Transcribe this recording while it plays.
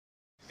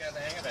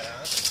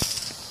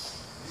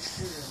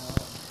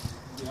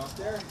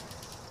there.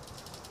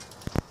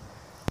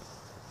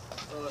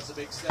 Oh, that's a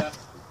big step.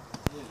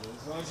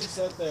 As long as you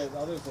set the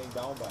other thing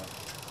down by.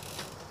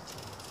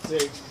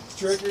 Say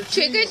trick or treat.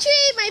 Trick or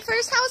treat, my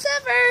first house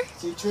ever.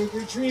 Say trick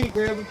or treat,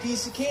 grab a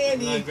piece of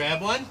candy. You want to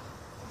grab one?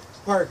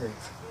 Parker.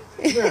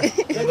 Come here.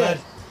 Come on.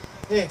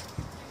 Hey,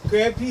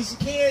 grab a piece of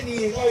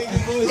candy. Oh, you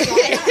can go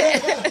inside.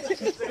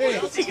 Hey, What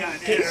else you got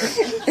there?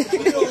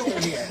 get over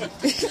here.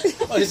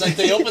 Oh, he's like,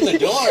 they opened the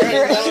door. Is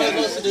that what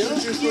I'm supposed to do?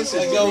 You're supposed to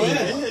go in.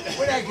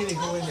 We're not going to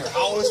go in their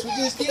house. We're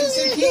just getting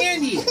some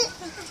candy.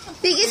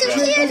 They get some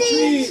Trick or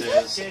candy. treat.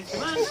 Okay,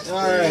 come on.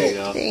 All There right. you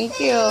go. Thank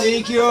you.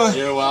 Thank you.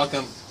 You're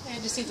welcome. I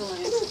just see the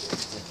line.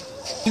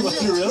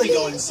 You're really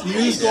going inside.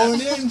 You was going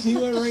in. You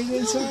went right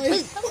inside.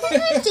 Wait, come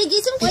on, they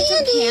get some Want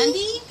some candy.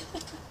 candy?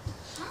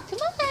 Come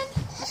on.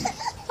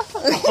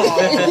 Oh.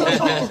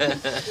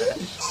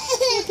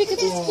 Pick up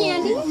this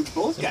candy.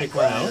 Both got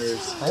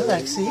criers. Hi,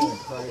 Lexi.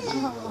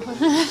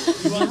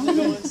 You want to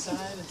go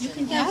inside and You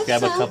can have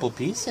Grab a some. couple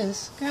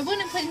pieces. Grab one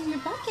and put it in your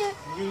bucket.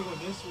 We're going to go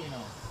this way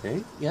now.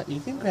 Okay, yeah, you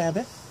can grab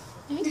it.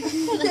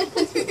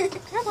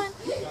 Grab one.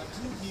 Got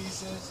 2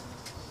 pieces.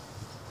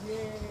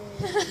 Yay.